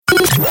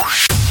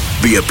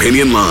The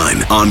Opinion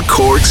Line on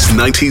Cork's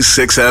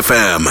 96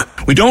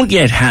 FM. We don't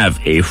yet have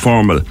a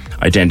formal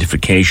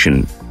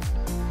identification,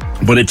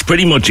 but it's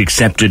pretty much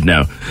accepted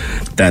now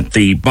that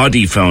the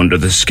body found, or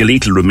the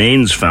skeletal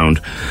remains found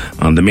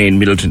on the main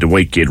Middleton to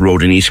Whitegate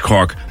Road in East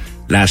Cork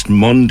last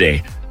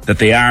Monday, that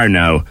they are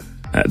now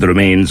the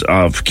remains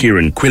of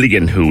Kieran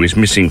Quilligan, who is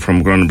missing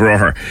from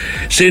Grunbroher.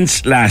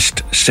 Since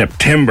last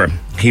September,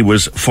 he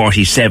was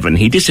 47.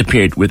 He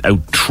disappeared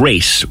without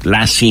trace,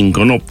 last seen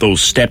gone up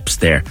those steps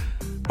there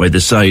by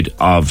the side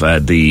of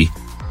the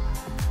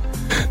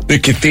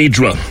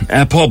cathedral.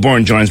 Paul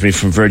Byrne joins me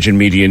from Virgin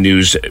Media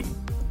News.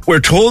 We're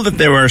told that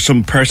there are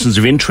some persons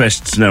of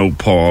interest now,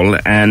 Paul,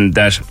 and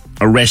that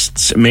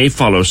arrests may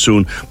follow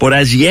soon, but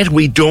as yet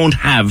we don't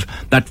have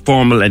that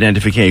formal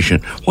identification.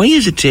 Why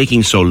is it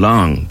taking so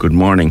long? Good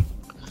morning.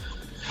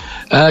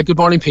 Good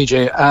morning,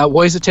 PJ.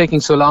 Why is it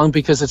taking so long?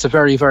 Because it's a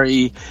very,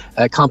 very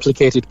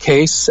complicated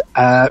case.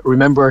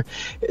 Remember,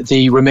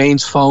 the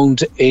remains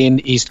found in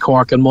East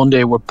Cork on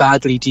Monday were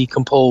badly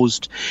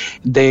decomposed.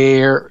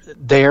 They're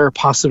there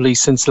possibly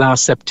since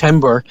last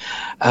September.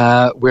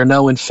 We're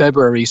now in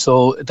February,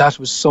 so that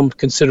was some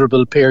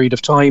considerable period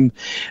of time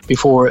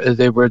before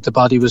the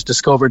body was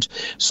discovered.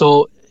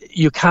 So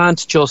you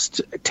can't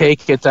just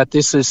take it that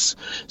this is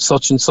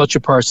such and such a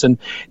person.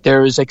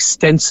 There is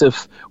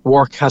extensive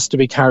work has to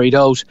be carried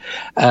out.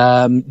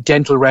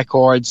 Dental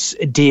records,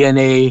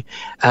 DNA,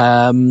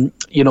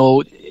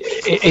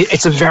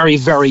 it's a very,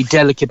 very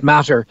delicate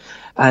matter.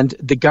 And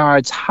the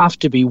guards have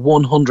to be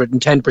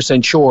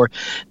 110% sure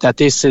that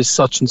this is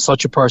such and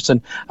such a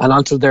person. And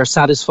until they're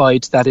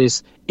satisfied that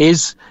is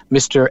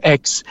Mr.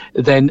 X,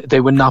 then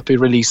they will not be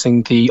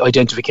releasing the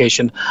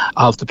identification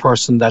of the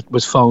person that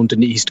was found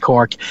in East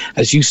Cork.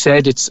 As you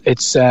said,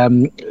 it's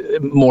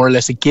more or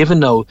less a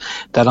given now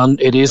that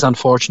it is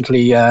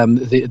unfortunately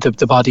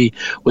the body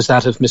was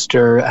that of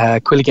Mr.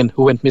 Quilligan,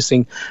 who went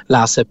missing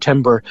last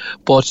September.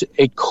 But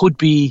it could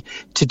be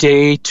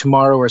today,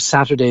 tomorrow or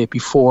Saturday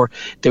before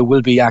there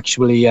will be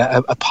actually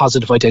a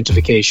positive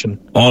identification.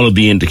 All of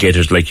the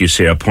indicators, like you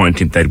say, are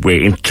pointing that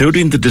way,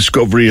 including the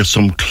discovery of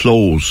some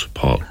clothes,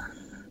 Paul.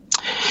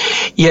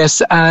 Yes,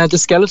 the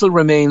skeletal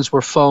remains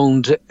were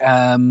found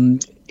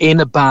in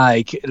a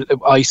bag.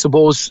 I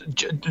suppose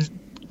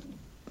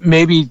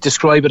maybe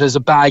describe it as a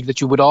bag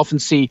that you would often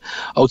see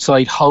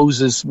outside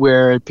houses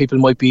where people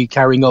might be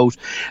carrying out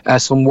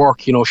some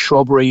work,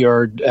 shrubbery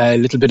or a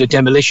little bit of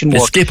demolition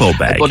work. A Skippo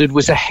bag. But it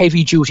was a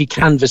heavy-duty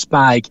canvas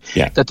bag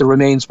that the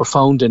remains were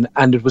found in,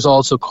 and it was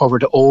also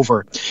covered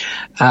over.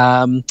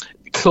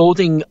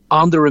 Clothing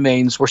on the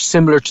remains were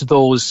similar to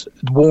those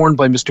worn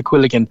by Mr.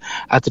 Quilligan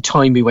at the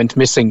time he went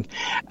missing.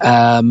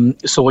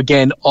 So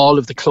again, all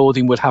of the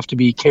clothing would have to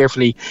be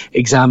carefully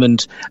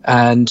examined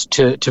and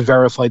to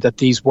verify that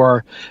these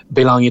were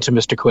belonging to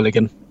Mr.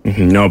 Quilligan.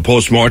 Mm-hmm. Now, a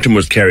post-mortem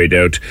was carried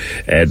out,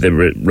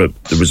 the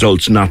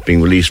results not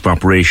being released for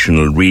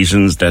operational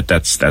reasons.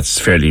 That's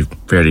fairly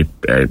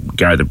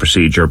Garda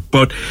procedure.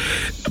 But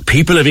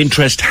people of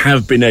interest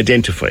have been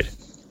identified.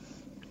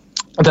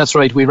 That's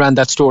right. We ran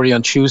that story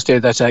on Tuesday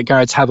that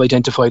guards have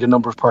identified a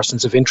number of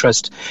persons of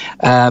interest.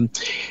 I'll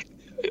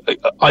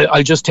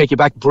just take you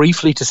back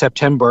briefly to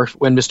September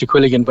when Mr.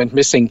 Quilligan went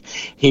missing.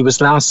 He was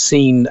last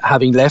seen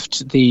having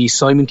left the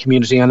Simon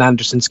community on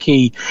Anderson's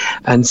Quay,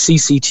 and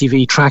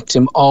CCTV tracked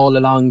him all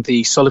along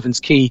the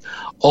Sullivan's Quay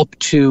up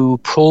to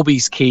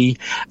Proby's Quay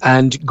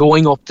and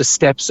going up the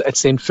steps at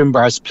St.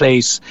 Finbarr's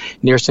Place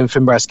near St.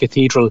 Finbarr's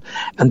Cathedral,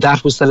 and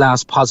that was the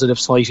last positive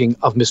sighting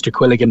of Mr.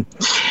 Quilligan.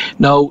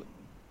 Now,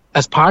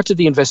 as part of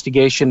the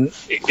investigation,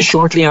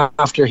 shortly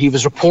after he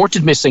was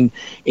reported missing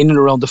in and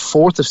around the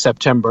 4th of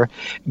September,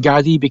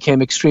 Gardaí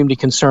became extremely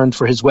concerned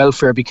for his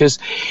welfare because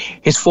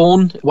his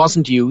phone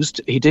wasn't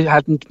used. He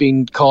hadn't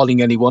been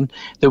calling anyone.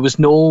 There was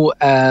no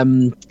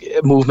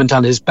movement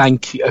on his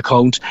bank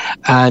account,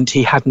 and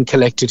he hadn't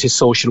collected his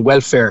social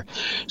welfare.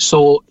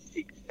 So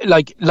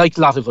like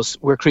a lot of us,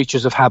 we're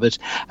creatures of habit,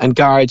 and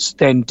guards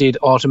then did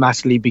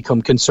automatically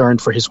become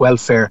concerned for his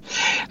welfare.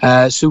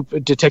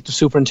 Detective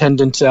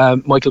Superintendent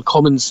Michael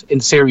Cummins in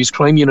the Series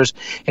Crime Unit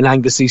in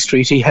Anglesey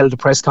Street, he held a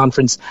press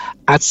conference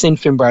at St.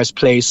 Finbarr's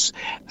Place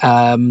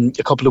a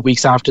couple of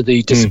weeks after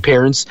the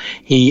disappearance.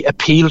 He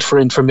appealed for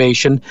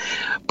information,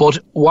 but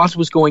what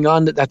was going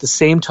on at the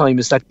same time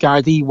is that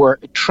Gardaí were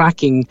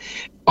tracking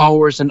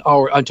hours and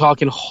hours, I'm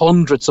talking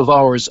hundreds of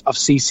hours of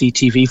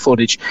CCTV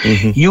footage.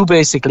 Mm-hmm. You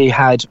basically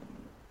had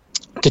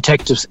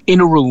detectives in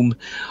a room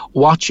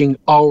watching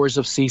hours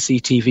of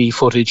CCTV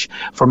footage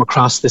from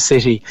across the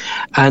city,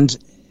 and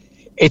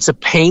it's a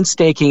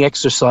painstaking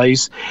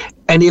exercise.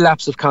 any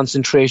lapse of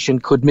concentration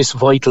could miss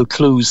vital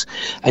clues.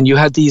 And you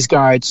had these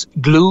guards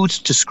glued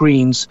to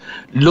screens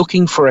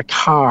looking for a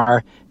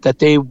car that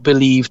they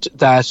believed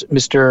that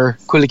Mr.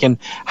 Quilligan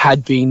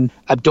had been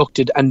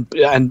abducted and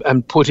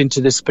put into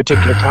this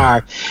particular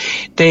car.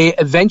 They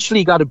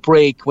eventually got a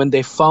break when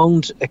they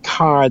found a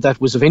car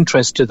that was of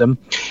interest to them.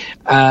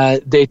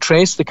 They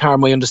traced the car,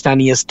 my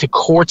understanding is, to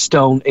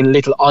Courtstown in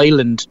Little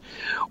Island,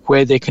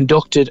 where they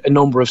conducted a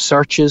number of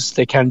searches.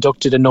 They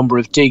conducted a number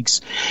of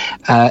digs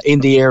in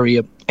the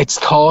area. It's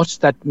thought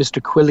that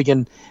Mr.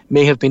 Quilligan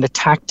may have been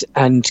attacked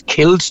and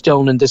killed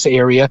down in this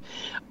area.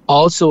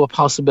 Also a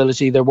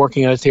possibility, they're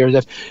working out there,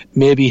 that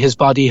maybe his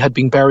body had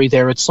been buried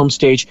there at some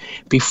stage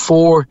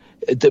before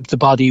the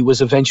body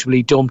was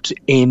eventually dumped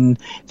in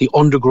the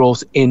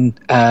undergrowth on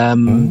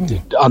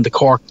the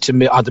Cork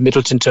on the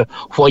Middleton to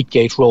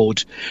Whitegate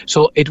Road.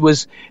 So it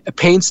was a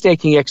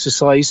painstaking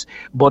exercise,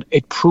 but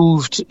it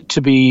proved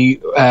to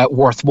be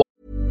worthwhile.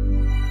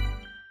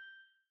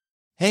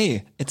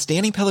 Hey, it's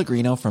Danny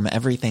Pellegrino from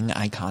Everything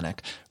Iconic.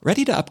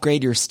 Ready to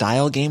upgrade your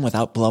style game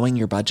without blowing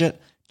your budget?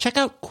 Check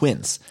out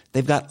Quince.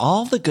 They've got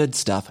all the good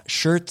stuff,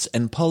 shirts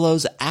and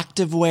polos,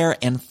 activewear,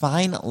 and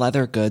fine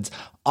leather goods,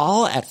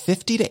 all at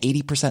 50 to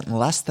 80%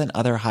 less than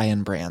other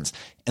high-end brands.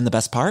 And the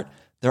best part?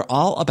 They're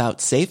all about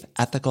safe,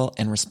 ethical,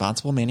 and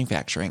responsible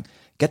manufacturing.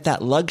 Get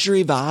that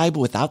luxury vibe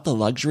without the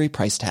luxury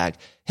price tag.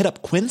 Hit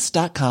up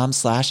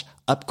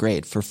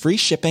quince.com/upgrade for free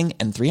shipping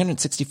and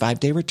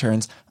 365-day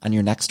returns on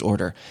your next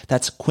order.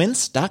 That's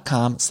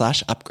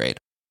quince.com/upgrade.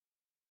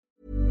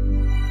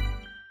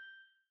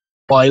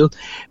 While,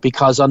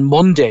 because on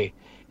Monday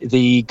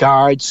the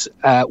guards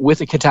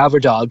with a cadaver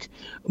dog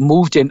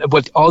moved in,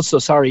 but also,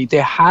 they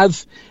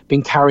have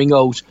been carrying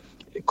out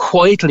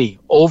quietly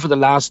over the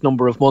last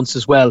number of months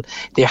as well.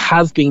 They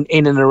have been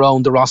in and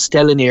around the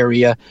Rostellan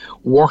area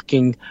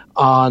working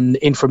on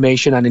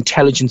information and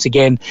intelligence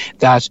again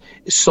that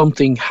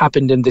something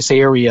happened in this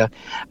area.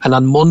 And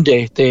on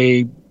Monday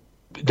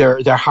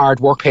their hard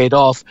work paid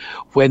off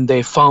when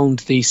they found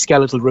the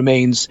skeletal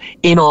remains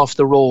in off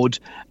the road,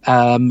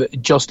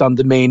 just on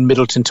the main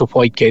Middleton to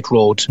Whitegate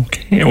Road.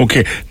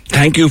 Okay.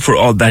 Thank you for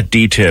all that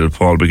detail,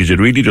 Paul, because it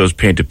really does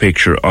paint a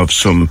picture of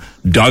some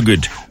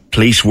dogged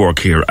police work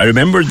here. I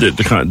remember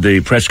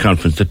the press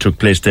conference that took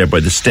place there by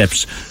the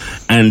steps,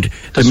 and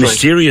the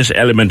mysterious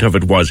element of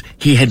it was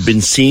he had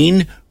been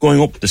seen going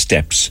up the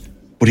steps,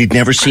 but he'd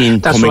never seen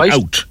coming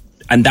out,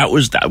 and that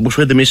was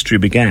where the mystery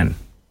began.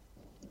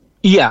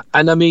 Yeah,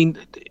 and I mean,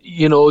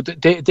 you know,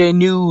 they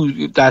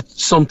knew that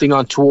something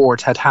untoward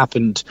had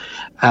happened,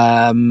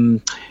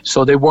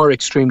 so they were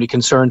extremely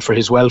concerned for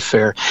his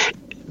welfare.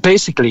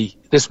 Basically,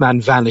 this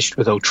man vanished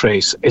without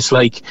trace. It's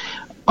like,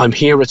 I'm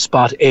here at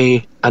spot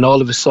A, and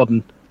all of a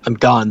sudden, I'm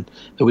gone.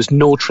 There was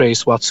no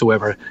trace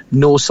whatsoever,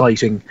 no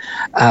sighting.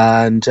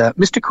 And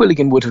Mr.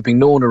 Quilligan would have been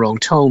known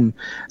around town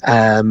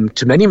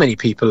to many, many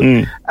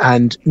people,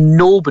 and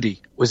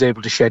nobody was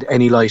able to shed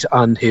any light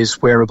on his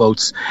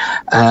whereabouts,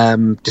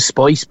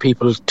 despite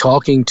people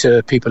talking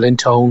to people in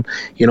town,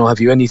 you know, have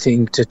you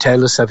anything to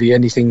tell us? Have you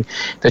anything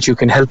that you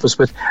can help us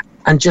with?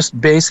 And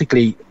just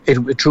basically,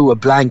 it drew a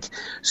blank.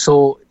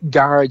 So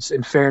guards,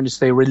 in fairness,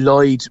 they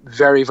relied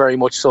very, very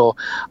much so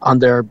on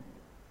their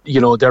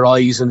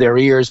eyes and their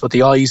ears, but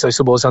the eyes, I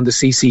suppose, on the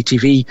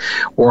CCTV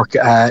work,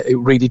 it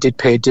really did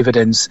pay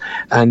dividends,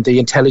 and the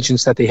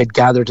intelligence that they had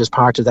gathered as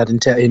part of that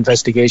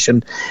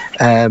investigation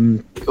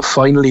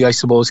finally, I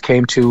suppose,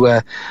 came to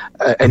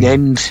an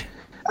end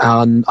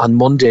on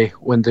Monday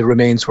when the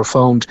remains were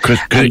found.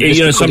 Sometimes you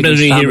hear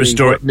a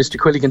story. Mr.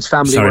 Quilligan's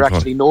family were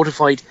actually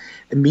notified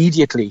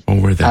immediately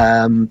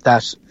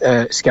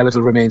that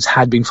skeletal remains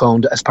had been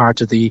found as part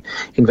of the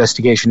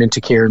investigation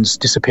into Kieran's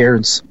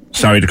disappearance.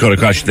 Sorry to cut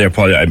across you there,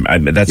 Paul.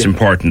 That's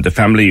important. The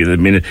family, the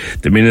minute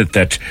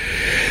that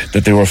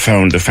they were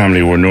found, the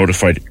family were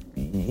notified.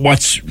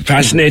 What's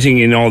fascinating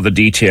in all the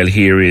detail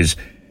here is,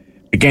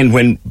 again,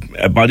 when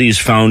a body is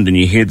found and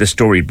you hear the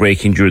story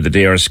breaking during the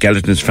day, or a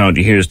skeleton is found,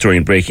 you hear the story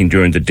breaking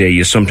during the day,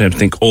 you sometimes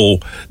think,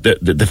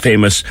 the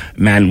famous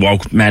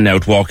man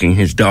out walking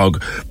his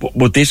dog.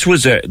 But this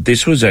was a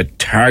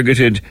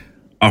targeted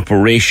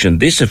operation.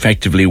 This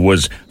effectively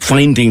was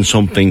finding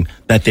something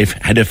that they've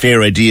had a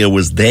fair idea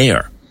was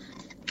there.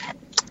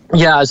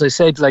 Yeah, as I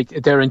said, like,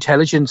 their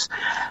intelligence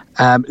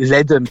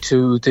led them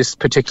to this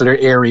particular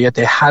area.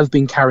 They have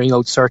been carrying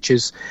out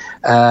searches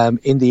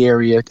in the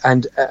area,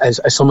 and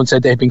as someone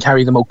said, they had been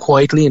carrying them out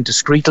quietly and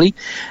discreetly,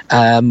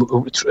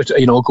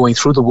 going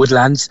through the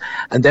woodlands.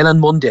 And then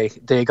on Monday,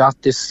 they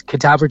got this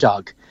cadaver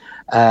dog.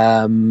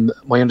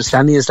 My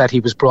understanding is that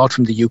he was brought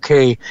from the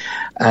UK,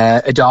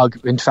 a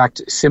dog, in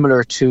fact,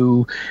 similar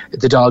to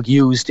the dog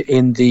used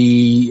in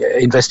the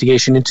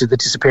investigation into the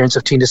disappearance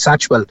of Tina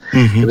Satchwell.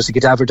 Mm-hmm. There was a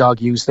cadaver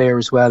dog used there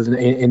as well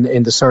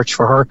in the search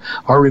for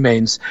her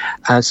remains.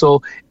 And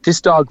so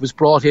this dog was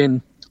brought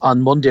in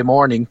on Monday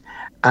morning,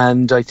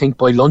 and I think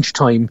by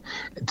lunchtime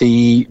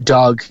the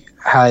dog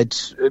had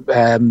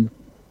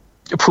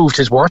proved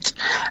his worth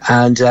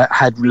and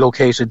had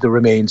located the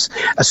remains.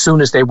 As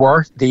soon as they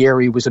were, the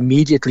area was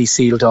immediately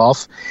sealed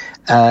off.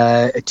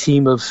 A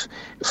team of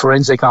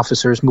forensic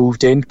officers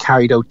moved in,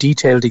 carried out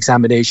detailed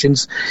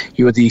examinations.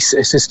 You had the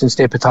Assistant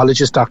State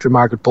Pathologist, Dr.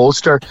 Margaret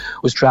Bolster,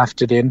 was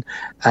drafted in,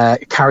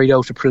 carried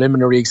out a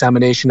preliminary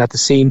examination at the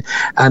scene,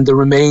 and the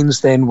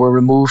remains then were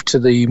removed to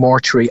the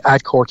mortuary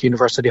at Cork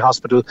University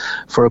Hospital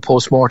for a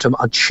post-mortem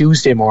on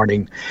Tuesday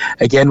morning.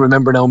 Again,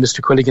 remember now,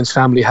 Mr. Quilligan's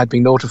family had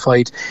been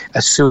notified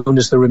as soon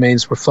as the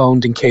remains were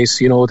found, in case,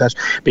 that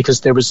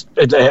because there was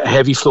a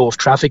heavy flow of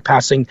traffic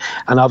passing,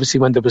 and obviously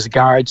when there was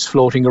guards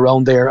floating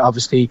around there,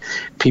 obviously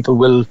people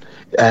will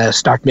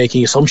start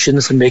making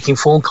assumptions and making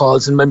phone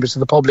calls, and members of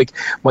the public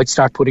might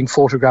start putting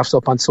photographs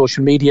up on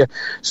social media.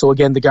 So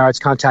again, the guards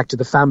contacted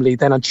the family.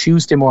 Then on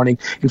Tuesday morning,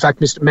 in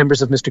fact,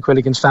 members of Mr.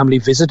 Quilligan's family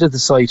visited the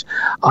site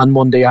on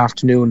Monday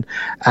afternoon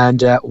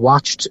and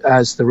watched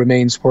as the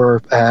remains were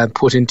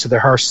put into the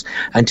hearse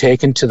and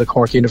taken to the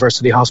Cork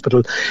University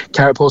Hospital.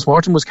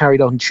 Post-mortem was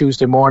carried out on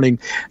Tuesday morning.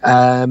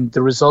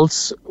 The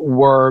results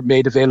were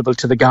made available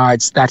to the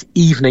guards that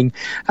evening,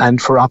 and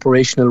for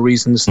operational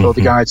reasons, though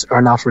the guards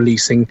are not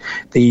releasing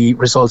the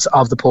results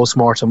of the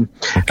post-mortem,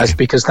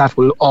 because that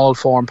will all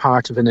form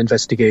part of an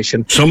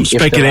investigation. Some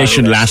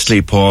speculation,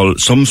 lastly, Paul,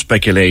 some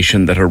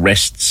speculation that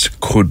arrests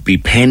could be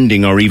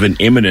pending or even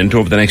imminent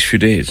over the next few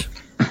days.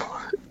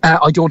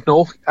 I don't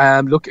know.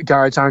 Look,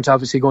 guards aren't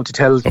obviously going to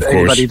tell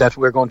anybody that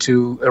we're going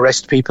to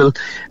arrest people.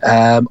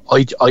 As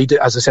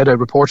I said, I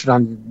reported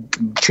on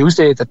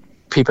Tuesday that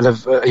people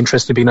have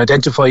interest been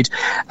identified,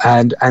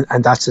 and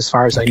that's as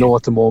far as I know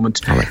at the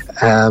moment. Right.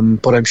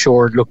 But I'm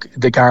sure, look,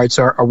 the guards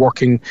are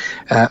working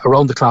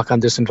around the clock on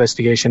this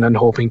investigation and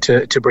hoping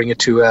to bring it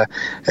to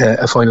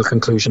a final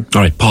conclusion.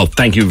 All right, Paul,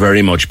 thank you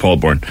very much. Paul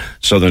Byrne,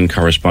 Southern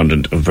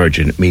correspondent of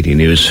Virgin Media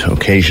News,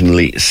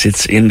 occasionally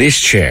sits in this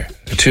chair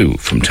too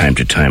from time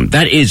to time.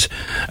 That is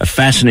a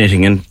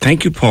fascinating, and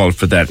thank you, Paul,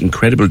 for that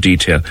incredible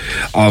detail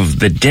of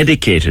the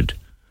dedicated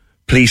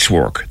police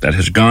work that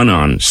has gone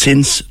on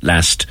since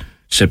last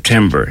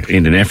September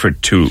in an effort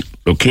to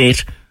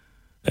locate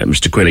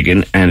Mr.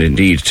 Quilligan and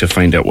indeed to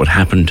find out what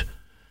happened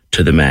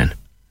to the man.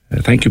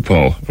 Thank you,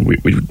 Paul.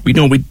 We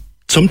know we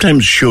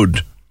sometimes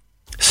should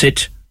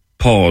sit,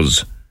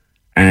 pause,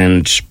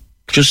 and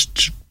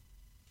just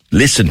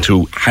listen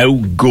to how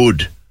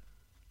good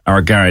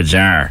our guards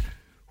are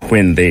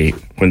when they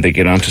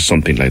get onto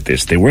something like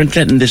this. They weren't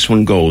letting this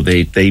one go.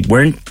 They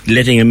weren't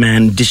letting a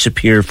man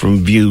disappear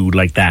from view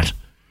like that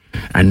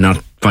and not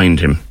find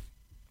him.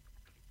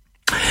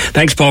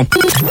 Thanks, Paul.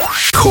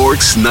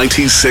 Cork's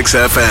 96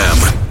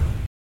 FM.